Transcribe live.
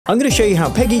I'm going to show you how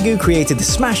Peggy Gou created the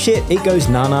smash hit It Goes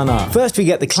Na Na Na. First we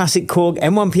get the classic Korg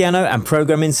M1 piano and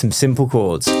program in some simple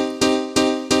chords.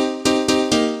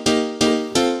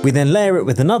 We then layer it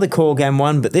with another Korg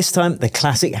M1, but this time the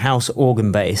classic house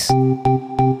organ bass.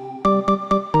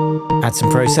 Add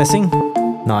some processing.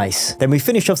 Nice. Then we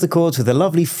finish off the chords with a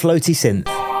lovely floaty synth.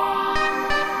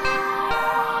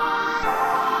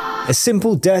 A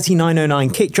simple dirty 909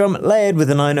 kick drum layered with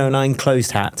a 909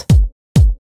 closed hat.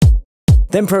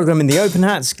 Then program in the open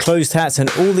hats, closed hats and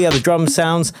all the other drum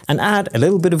sounds and add a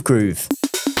little bit of groove.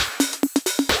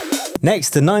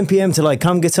 Next, the 9 PM Till I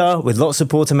Come guitar with lots of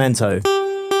portamento.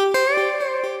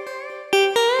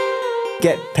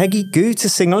 Get Peggy Gou to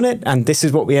sing on it and this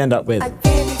is what we end up with. A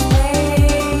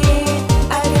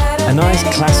nice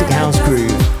classic house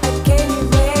groove.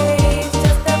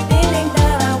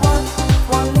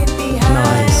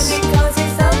 Nice.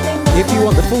 If you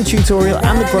want the full tutorial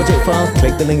and the project file,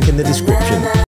 click the link in the description.